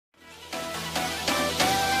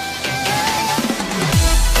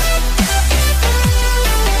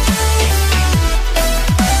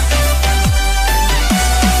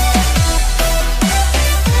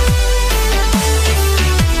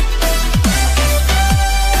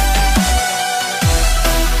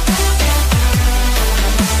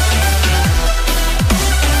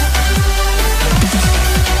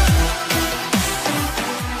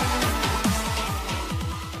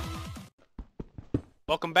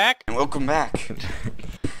back. And welcome back.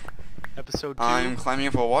 Episode 2. I'm climbing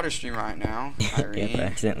up a water stream right now. Yeah, I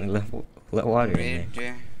accidentally let water in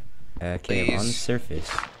there. Okay, I'm on the surface.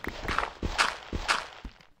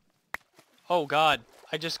 Oh god,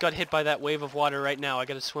 I just got hit by that wave of water right now. I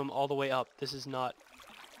gotta swim all the way up. This is not...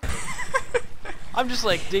 I'm just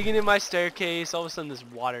like digging in my staircase. All of a sudden this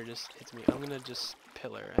water just hits me. I'm gonna just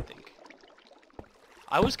pillar, I think.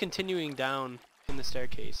 I was continuing down in the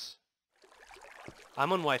staircase.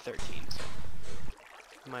 I'm on Y13, so...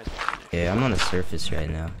 might as well finish. Yeah, I'm on the surface right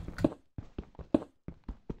now.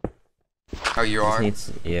 Oh, you are?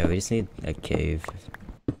 Yeah, we just need a cave.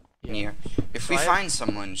 Yeah. If we find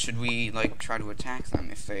someone, should we, like, try to attack them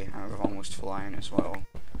if they have almost full iron as well?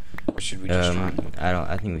 Or should we just run?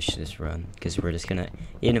 I think we should just run. Because we're just gonna...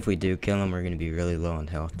 Even if we do kill them, we're gonna be really low on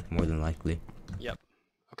health, more than likely. Yep.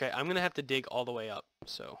 Okay, I'm gonna have to dig all the way up,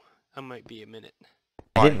 so... that might be a minute.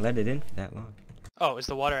 I didn't let it in for that long. Oh, is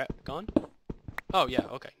the water gone? Oh, yeah,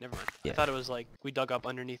 okay, never mind. Yeah. I thought it was like, we dug up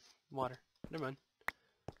underneath water. Never mind.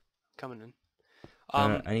 Coming in.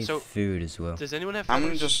 I need food as well. Does anyone have I'm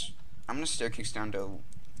feathers? gonna staircase down to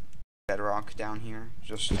bedrock down here.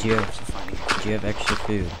 Just Did you have extra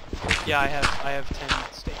food? Yeah, I have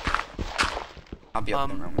 10 steak. I'll be up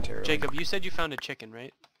there momentarily. Jacob, you said you found a chicken,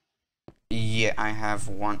 right? Yeah, I have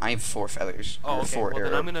one. I have 4 feathers. Oh, okay. Four Well,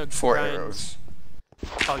 then I'm gonna 4 grind... arrows.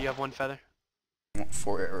 Oh, you have 1 feather?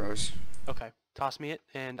 4 arrows. Okay. Toss me it,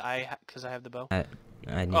 and because I have the bow. I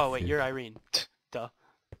need oh, wait, food. you're Irene. Duh.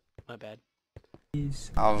 My bad.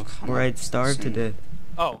 Please. I'll come Or I'd starve to death.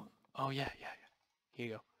 Oh. Oh, yeah. Here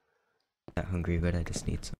you go. Not hungry, but I just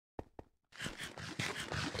need some.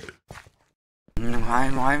 Why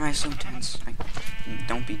am I so tense?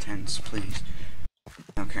 Don't be tense, please.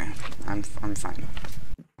 Okay, I'm fine.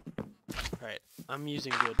 Alright, I'm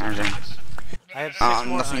using wood. Okay. I have 6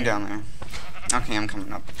 more nothing iron. down there. Okay, I'm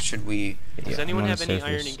coming up. Should we... Does Yeah, anyone I'm on have the any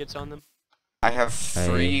iron surface. ingots on them? I have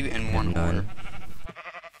 3 and 1 none. more.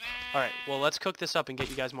 Alright, well let's cook this up and get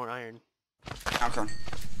you guys more iron. Okay.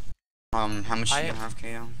 How much do you have,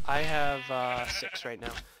 KO? I have 6 right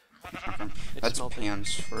now. Okay. It's That's smelting.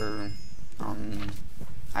 pans for,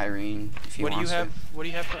 Irene, if you What do want you have? it. What do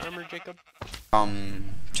you have for armor, Jacob?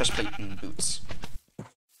 Chest plate and boots.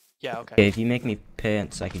 Yeah, okay. Okay, if you make me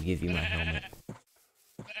pants, I could give you my helmet.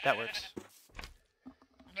 That works.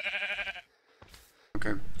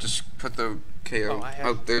 Okay, just put the KO. Oh, I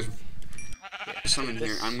have... there's Yeah, some in here.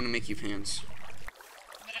 this- I'm gonna make you pants.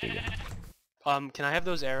 There you go. Can I have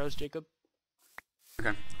those arrows, Jacob?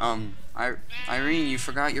 Okay. Irene, you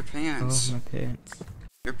forgot your pants. Oh, my pants.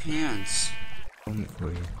 Your pants. Helmet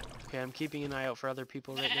for you. Okay, I'm keeping an eye out for other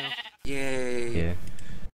people right now. Yay. Yeah.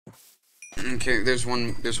 Okay, there's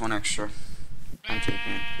one extra. I'm taking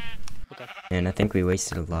it. Okay. And I think we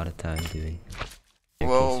wasted a lot of time doing.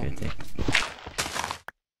 Well, right there.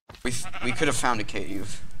 we could have found a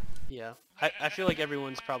cave. Yeah. I feel like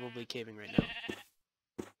everyone's probably caving right now.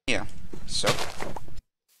 Yeah. So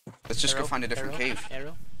let's just Arrow? go find a different Arrow? cave.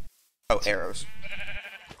 Arrow? Oh, arrows.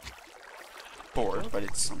 Bored, but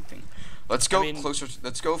it's something. Let's go closer.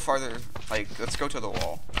 Let's go farther. Like, let's go to the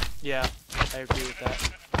wall. Yeah, I agree with that.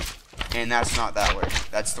 And that's not that way.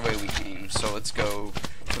 That's the way we came. So let's go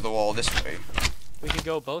to the wall this way. We could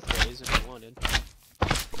go both ways if we wanted.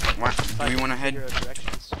 Do we want to head? Figure out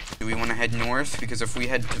directions. Do we want to head north? Because if we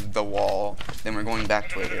head to the wall, then we're going back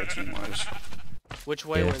to where their team was. Which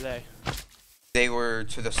way were they? They were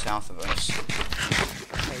to the south of us.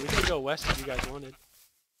 Okay, we could go west if you guys wanted.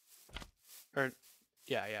 Or,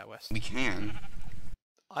 yeah, west. We can.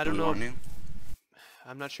 I don't Do we know. want to?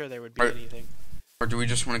 I'm not sure there would be anything. Or do we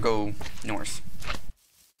just want to go north?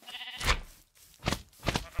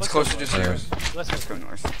 It's Let's go closer to north. zero. Let's go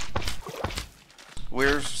north.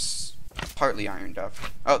 We're partly ironed up.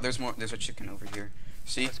 Oh, there's more. There's a chicken over here.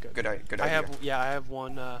 See? That's good. Good idea. I have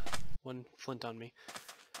one flint on me.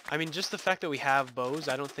 I mean, just the fact that we have bows,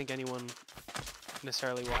 I don't think anyone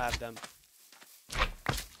necessarily will have them.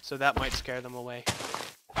 So that might scare them away.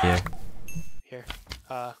 Yeah. Here.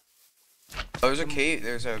 Oh, there's a cave.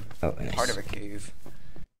 There's a Nice. part of a cave.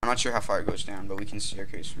 I'm not sure how far it goes down, but we can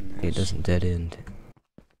staircase from this. It doesn't dead end.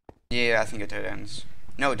 Yeah, I think it dead ends.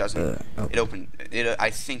 No, it doesn't. It opened. I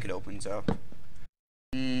think it opens up.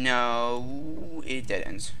 No, it dead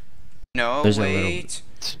ends. No, There's wait.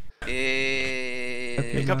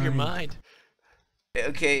 Make up your mind.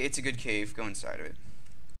 Okay, it's a good cave. Go inside of it.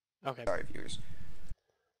 Okay. Sorry, viewers.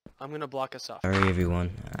 I'm gonna block us off. Sorry,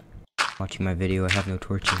 everyone. Watching my video, I have no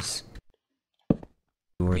torches.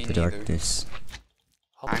 Toward Me the neither. darkness.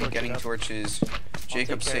 I'm getting torches.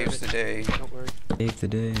 Jacob saves the day. Don't worry. Save the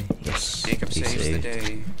day. Yes. Jacob be saves the saved.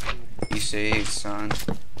 day. Be safe, son.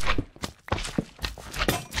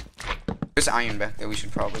 There's iron back there we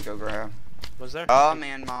should probably go grab. Was there? Oh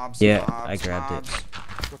man, mobs. Yeah, mobs, I grabbed mobs. it.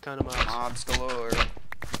 What kind of mobs? Mobs galore.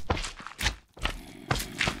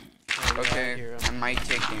 Oh, Okay, I might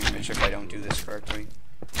take damage if I don't do this correctly.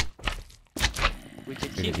 We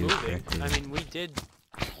could We're keep gonna do it moving. correctly. I mean, we did.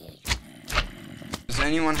 Does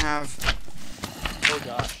anyone have... Oh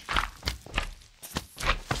gosh.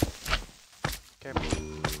 Careful.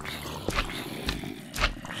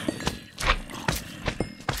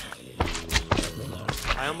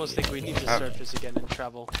 I almost think we need to surface again and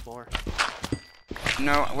travel more.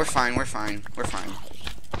 No, we're fine, we're fine, we're fine.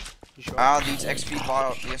 You sure? Ah, these XP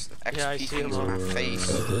bottles, yes, the XP Yeah, I see things them on all. my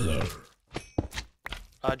face.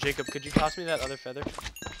 Jacob, could you toss me that other feather?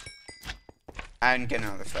 I didn't get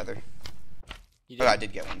another feather. You But I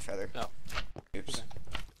did get one feather. Oh. Oops.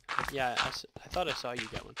 Okay. Yeah, I thought I saw you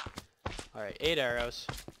get one. Alright, 8 arrows.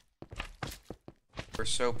 We're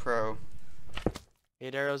so pro.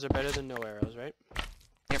 8 arrows are better than no arrows, right?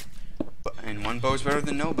 And one bow's better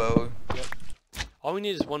than no bow. Yep. All we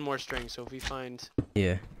need is one more string, so if we find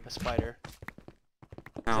Yeah. a spider.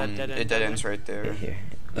 that dead end It dead down ends right there. Right here.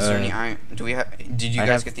 Is there any iron? Do we have? Did you I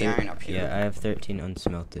guys have get the iron up here? Yeah, I have 13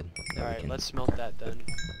 unsmelted. Alright, let's smelt that then.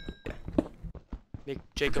 Yeah. Make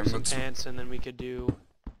Jacob Okay, some let's- pants, and then we could do...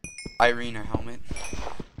 Irene a helmet.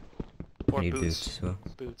 Or I need boots. boots as well.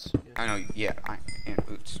 Boots, yeah. I know. Yeah, and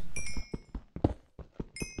boots.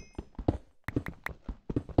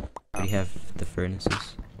 We have the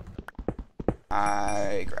furnaces.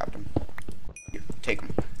 I grabbed them. Here, take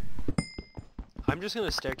them. I'm just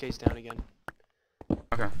gonna staircase down again.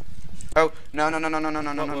 Okay. Oh no no no no no no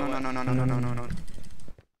no no no What, no what, no no no no no no no.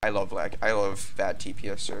 I love lag. I love bad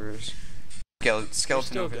TPS servers. Skeleton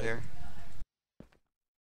still over good. there.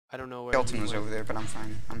 I don't know where Skeleton he was went. over there, but I'm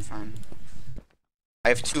fine. I'm fine. I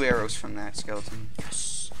have 2 arrows from that skeleton.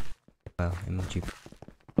 Yes. Wow, emoji.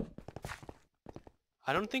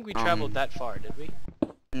 I don't think we traveled that far, did we?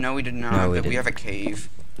 No, we did not. No, we but we didn't. have a cave.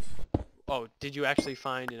 Oh, did you actually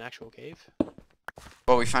find an actual cave?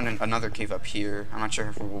 Well, we found another cave up here. I'm not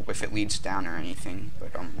sure if it leads down or anything,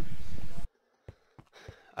 but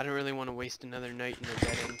I don't really want to waste another night in the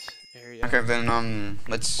dead end area. Okay, then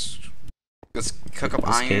let's cook up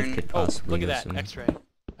This cave iron. could Oh, possibly look at go that, somewhere. Xray.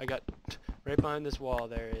 I got right behind this wall.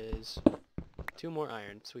 There is 2 more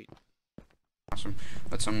iron. Sweet. Awesome.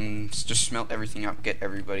 Let's just smelt everything up, get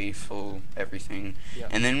everybody full everything, Yeah.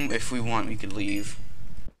 and then if we want, we could leave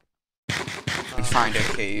and find a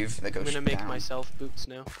cave that I'm goes gonna make down. myself boots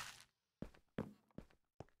now.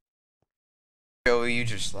 Joey, you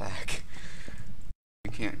just lag.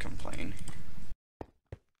 You can't complain.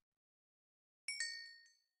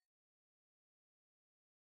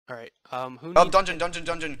 All right. Who needs? Oh, dungeon.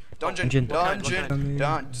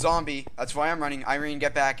 Zombie. That's why I'm running. Irene,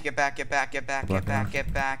 get back.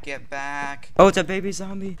 Oh, it's a baby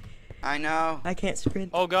zombie. I know. I can't sprint.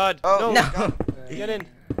 Oh God. Oh, no. God. Get in.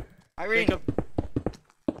 Irene. Jacob.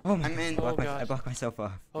 Oh my! I'm in. Oh, I God. blocked myself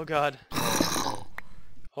off. Oh God.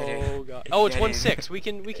 Get in. Oh God. Oh, it's Get in. 1-6. We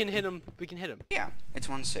can hit him. We can hit him. Yeah, it's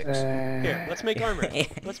 1-6. Here, let's make armor.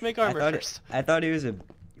 Let's make armor first. I thought he was a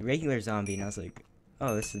regular zombie, and I was like,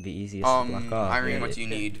 oh, this would be easiest to block off. Irene, Yeah, what do you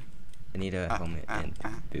need? I need a helmet and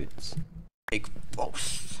boots. Take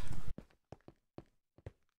both.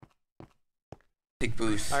 Take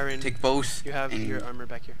both. Irene, Take both. You have and your armor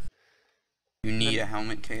back here. You need a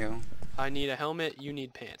helmet, KO. I need a helmet. You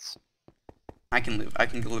need pants. I can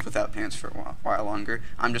live without pants for a while longer.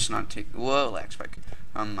 I'm just not take. Whoa, lag spike.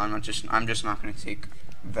 I'm just not gonna take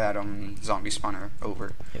that zombie spawner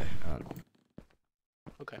over. Yeah.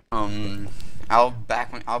 Okay. I'll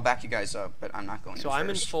back you guys up, but I'm not going. So I'm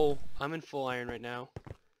in full iron right now.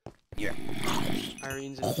 Yeah.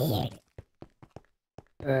 Irene's in full.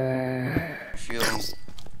 I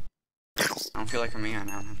don't feel like a man.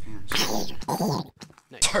 I don't have pants.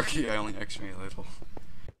 Nice. Sorry, I only Xray a little.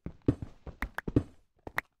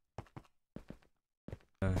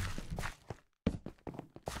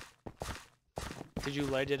 Did you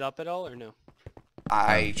light it up at all or no?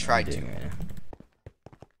 I tried to. Right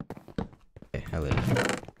now. Okay, I lit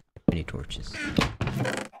it. I need torches.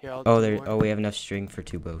 Here, I'll Oh, do there. more. Oh, we have enough string for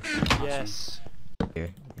 2 bows. Yes.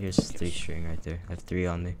 Here's 3 string right there. I have 3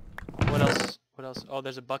 on me. What else? What else? Oh,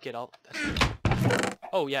 there's a bucket. That's good.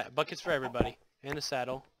 Oh yeah, buckets for everybody, and a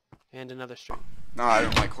saddle, and another string. No, I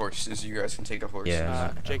don't like horses. You guys can take a horse. Yeah.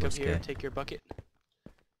 I'm not a Jacob, horse here, guy. take your bucket.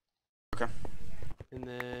 Okay. And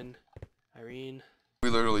then Irene. We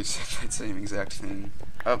literally said that same exact thing.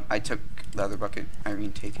 Oh, I took the other bucket.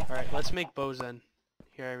 Irene, take it. All right, let's make bows then.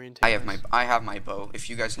 Here, Irene, take I have my bow. If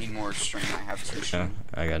you guys need more string, I have 2 No, string.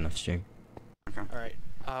 I got enough string. Okay. Alright.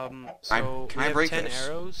 So Can we I have break 10 this?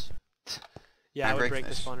 arrows. Yeah, Can I I would break break the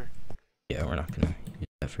this? spawner. Yeah, we're not gonna use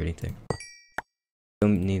that for anything.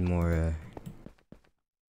 Don't need more,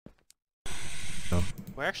 no.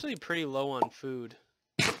 We're actually pretty low on food.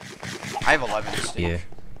 I have 11 steak. Yeah.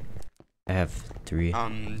 I have 3.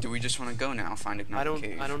 Do we just want to go now? Find another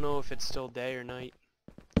cave. I don't know if it's still day or night.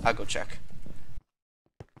 I'll go check.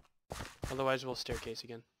 Otherwise, we'll staircase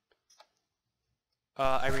again.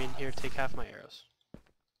 Irene, here, take half my arrows.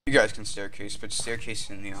 You guys can staircase, but staircase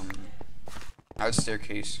in the I would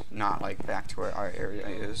staircase not like back to where our area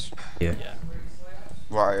is. Yeah. Yeah.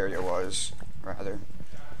 Where our area was, rather.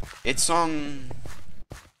 It's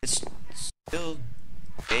it's still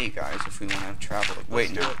day, guys. If we want to travel. Wait,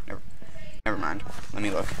 do no, it. never mind. Let me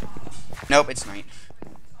look. Nope, it's night.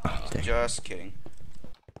 Oh, dang. Just kidding.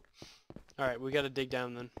 Alright, we gotta dig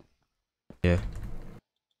down then. Yeah.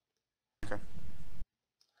 Okay.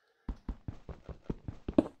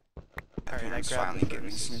 Alright, I Parents grabbed finally the give me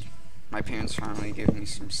furnaces. some. My parents finally give me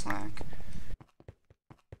some slack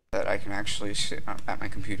that I can actually sit at my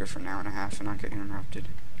computer for an hour and a half and not get interrupted.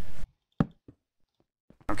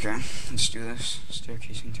 Okay, let's do this.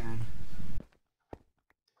 Staircasing time.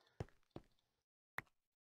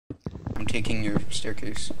 I'm taking your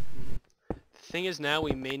staircase. The thing is, now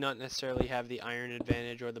we may not necessarily have the iron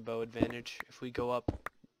advantage or the bow advantage if we go up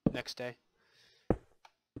next day.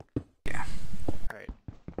 Yeah. Alright.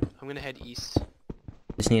 I'm gonna head east.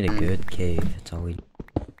 Just need a good cave. That's all we.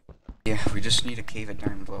 Yeah, we just need a cave at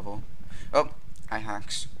diamond level. Oh, I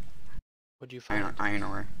hacks. What'd you find? Iron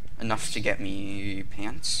ore. Enough to get me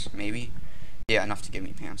pants, maybe? Yeah, enough to get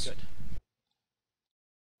me pants. Good.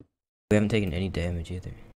 We haven't taken any damage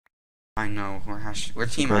either. I know, we're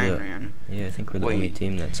Team We're Iron the- Man. Yeah, I think we're the only Wait.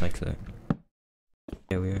 team that's like that.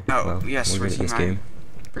 Yeah, we are. Oh, Well, yes, we're we're good at Team this Iron game.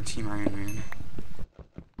 We're Team Iron Man.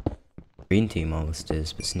 Green team almost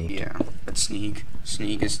is, but Sneak. Yeah, but Sneeg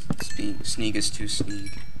is too Sneeg.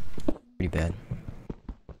 Pretty bad.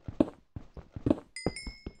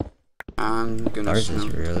 I'm gonna Ours is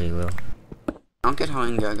smoke. really low. I don't get how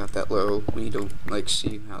Inga got that low. We need to, like,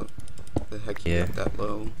 see how the heck he Yeah. got that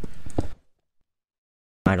low.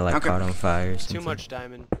 Might have like Okay. caught on fire or Too something. much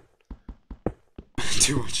diamond.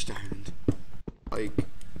 Too much diamond. Like,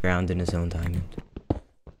 Ground in his own diamond.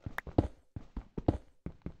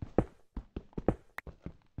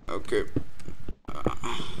 okay.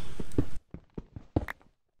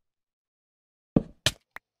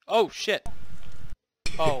 Oh, shit!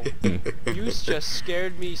 Oh, you just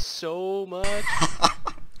scared me so much.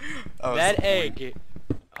 That egg.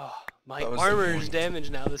 Oh, my That was the armor is point.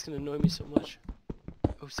 damaged now. That's gonna annoy me so much.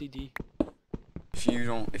 OCD. If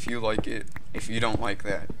you don't like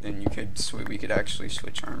that, then we could actually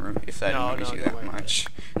switch armor if that No, annoys no, you don't that worry about much.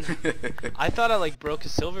 I thought I like broke a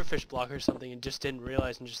silverfish block or something and just didn't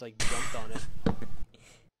realize and just like jumped on it.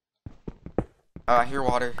 I hear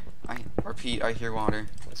water. I hear water.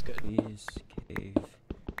 That's good. Please, cave.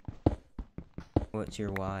 What's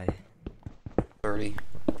your Y? 30.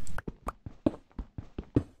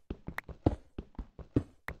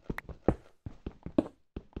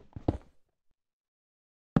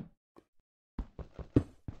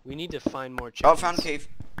 We need to find more chickens. Oh, found a cave.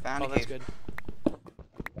 Found Oh, a that's cave. good.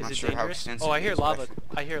 Not Is it sure how dangerous? extensive Oh, I it hear is, but lava.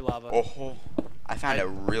 I hear lava. Oh, I found a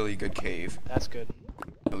really good cave. That's good.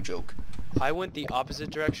 No joke. I went the opposite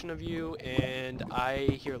direction of you, and I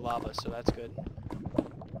hear lava, so that's good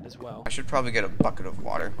as well. I should probably get a bucket of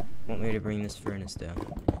water. Want me to bring this furnace down?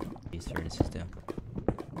 These furnaces down.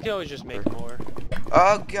 We can always just make more.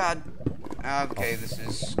 Oh god. Okay, this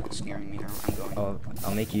is scaring me now. I'm going. Oh,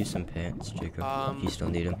 I'll make you some pants, Jacob. If you still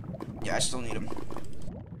need them. Yeah, I still need them.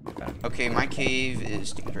 Okay, my cave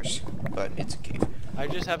is dangerous, but it's a cave. I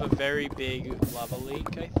just have a very big lava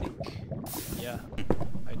lake, I think. Yeah,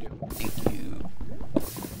 I do. Thank you.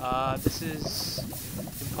 This is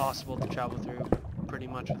impossible to travel through pretty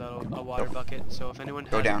much without a water bucket, so if anyone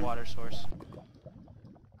Go has down. a water source,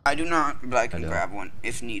 I do not, but I can I don't. grab one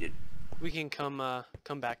if needed. we can come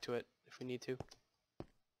back to it if we need to.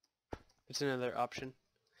 It's another option.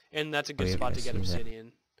 And that's a good yeah, spot I to get see that.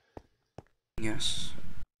 obsidian. Yes.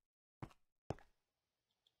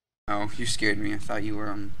 Oh, you scared me. I thought you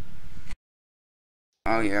were,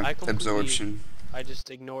 Oh yeah, I completely- absorption. I just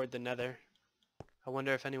ignored the nether. I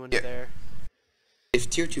wonder if anyone's Yeah. there. If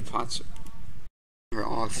tier 2 pots are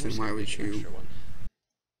off, I'm then just why gonna would make an you? extra one.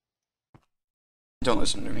 Don't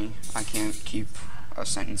listen to me. I can't keep a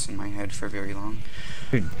sentence in my head for very long.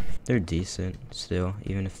 They're decent still,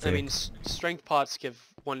 even if I they're. mean, strength pots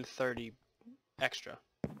give 130 extra.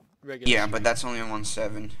 regular. Yeah, stream. but that's only on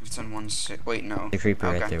 1.7. If it's on 1.6, wait, no. The creeper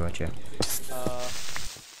Okay. right there, watch out.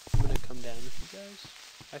 I'm gonna come down with you guys,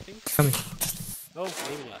 I think. Coming. Oh,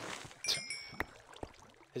 maybe not.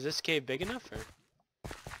 Is this cave big enough,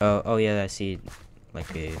 or? Oh yeah, I see, like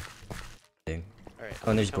a thing. Alright. Oh,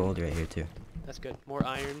 and there's gold right here too, That's good. More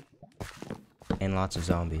iron. and lots of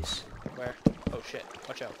zombies. Where? Oh shit,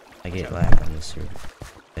 watch out. I get out. lag on this server.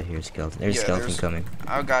 I hear a skeleton. There's a Yeah, skeleton there's- coming.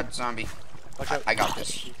 Oh god, zombie. Watch out. I got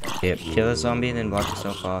this. Yep, kill the zombie and then block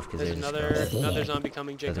yourself off because There's there's a skeleton. another zombie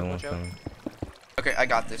coming, Jacob, Another one watch out. coming. Okay, I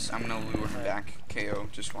got this. I'm gonna lure him Alright. back. KO,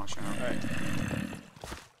 just watch out. Alright.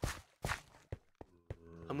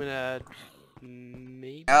 I'm gonna...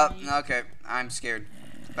 maybe... Okay, I'm scared.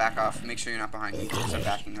 Back off. Make sure you're not behind me because I'm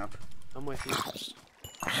backing up. I'm with you.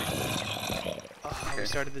 Oh, Okay. we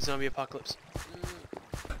started the zombie apocalypse.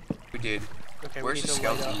 We did. Okay, Where's we the need to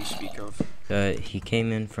light skeleton up you speak of? He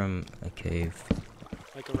came in from a cave.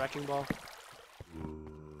 like a wrecking ball.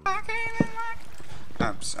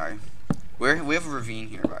 I'm sorry. We have a ravine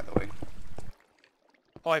here, by the way.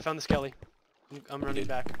 Oh, I found the skelly. I'm running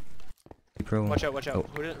back. Pro. Watch out, watch out. Oh,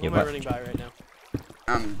 Who yeah, am I but- running by right now?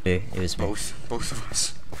 Hey, it was me. Both of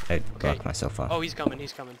us. I blocked myself off. Oh, he's coming,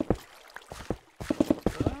 he's coming.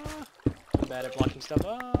 I'm bad at blocking stuff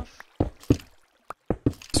off. This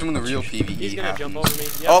is when the real PvE He's gonna jump happens. over me.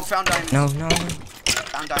 Yep. Oh, found diamonds. No.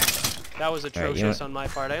 Found diamonds. That was you atrocious know- on my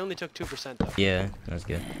part. I only took 2% though. Yeah, that was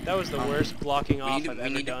good. That was the worst blocking off need to- I've we ever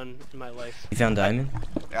need to- done in my life. You found diamond?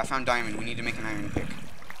 Yeah, I found diamond. We need to make an iron pick.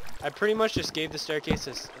 I pretty much just gave the staircase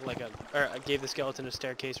I gave the skeleton a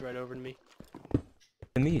staircase right over to me.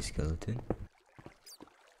 Me, skeleton.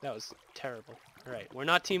 That was terrible. Alright, we're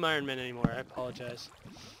not Team Iron Man anymore. I apologize.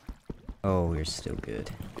 Oh, we're still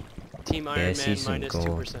good. Team I Iron see Man some minus gold.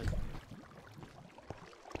 2%.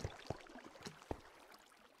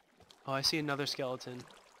 Oh, I see another skeleton.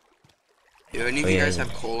 If any of Oh, you yeah, guys yeah.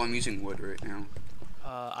 have coal, I'm using wood right now.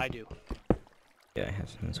 I do. Yeah, I have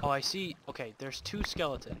some as Oh, well. I see. Okay, there's 2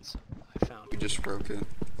 skeletons I found. We just broke it.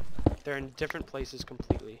 They're in different places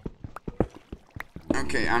completely.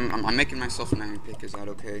 Okay, I'm making myself an iron pick. Is that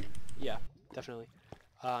okay? Yeah, definitely.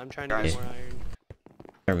 I'm trying to Guys. get more iron.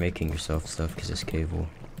 Start making yourself stuff because this cave will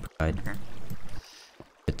provide Okay.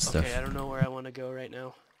 good stuff. Okay, I don't know where I want to go right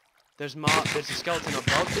now. There's a skeleton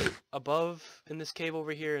above in this cave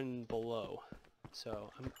over here and below. So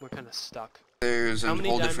we're kind of stuck. There's How a many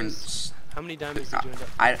whole diamonds? different. How many diamonds did you end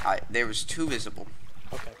up? There was 2 visible.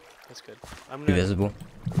 Okay, that's good. I'm Too visible.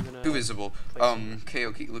 I'm gonna 2 visible. Okay,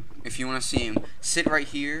 look. If you want to see him, sit right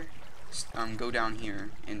here. Go down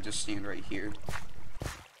here and just stand right here.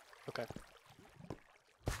 Okay.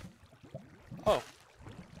 Oh.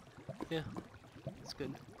 Yeah. That's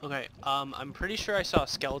good. Okay. I'm pretty sure I saw a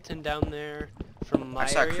skeleton down there from my I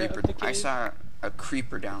saw a area creeper. of the cave. I saw a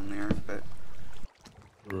creeper down there, but.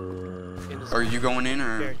 In the Are you going in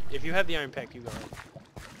or? Here, if you have the iron pick, you go ahead.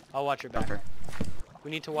 I'll watch your back. Okay.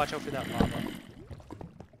 We need to watch out for that lava.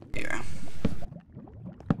 Yeah.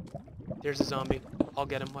 There's a zombie. I'll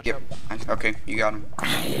get him. Watch Yep. out. Okay, you got him.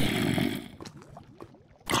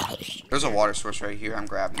 There's a water source right here. I'm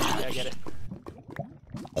grabbing it. Yeah, I get it.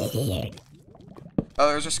 Oh,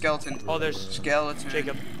 there's a skeleton. Oh, there's Skeleton.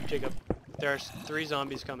 Jacob. There's 3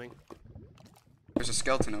 zombies coming. There's a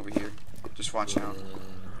skeleton over here. Just watch out.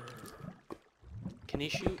 Can he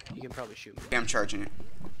shoot? He can probably shoot me. Yeah, I'm charging it.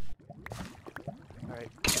 Alright.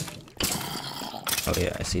 Oh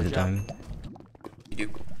yeah, I see the Good job. diamond. You do.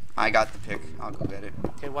 I got the pick. I'll go get it.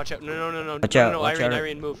 Okay, watch out. No. Watch out, No, watch Irene, out.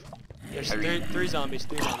 Irene, move. There's Irene. 3 zombies.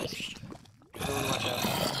 3 zombies. Everyone watch out.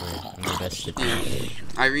 I'm the best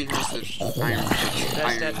at Irene has the iron pick.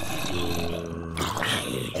 Best Iron. at...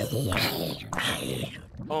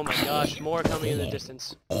 Oh my gosh, more coming in the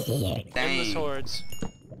distance. Endless Dang. hordes.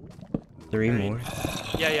 3 Irene. more.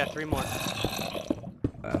 Yeah, 3 more.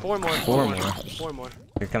 Wow. 4 more. 4 more. 4 more.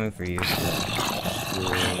 They're coming for you.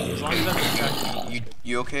 As long as I'm distracted.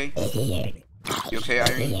 You okay? You okay,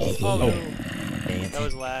 Irene? Oh, no. Dang it. That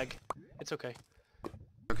was lag. It's okay.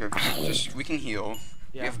 Okay. Just we can heal.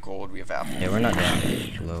 We Yeah. have gold. We have apples. Yeah, we're not down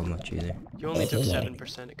low much either. You only took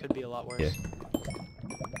 7%. It could be a lot worse. Yeah.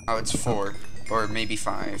 Oh, it's 4 or maybe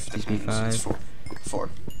 5. Excuse me, Depends. It's 4. 4.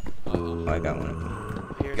 Oh, I got one of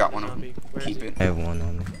them. Here's Got the one of them. zombie. Where is Keep he? it. I have one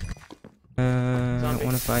on me. I don't Zombie.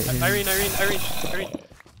 want to fight him. Irene.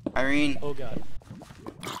 Irene. Oh god.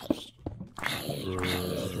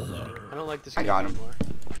 I don't like this I game got him. anymore.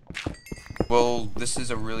 Well, this is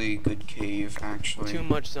a really good cave, actually. Too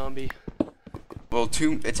much zombie. Well,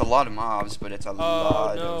 it's a lot of mobs, but it's a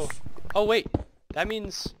lot no. of. Oh wait. That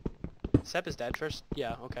means Sep is dead first.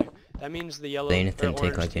 Yeah, okay. That means the yellow Zenith or didn't take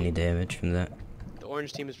orange like any team, damage from that. the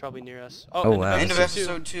orange team is probably near us. Oh, end wow. of End of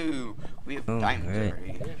episode episode 2. We have Oh, diamonds right.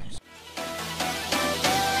 already.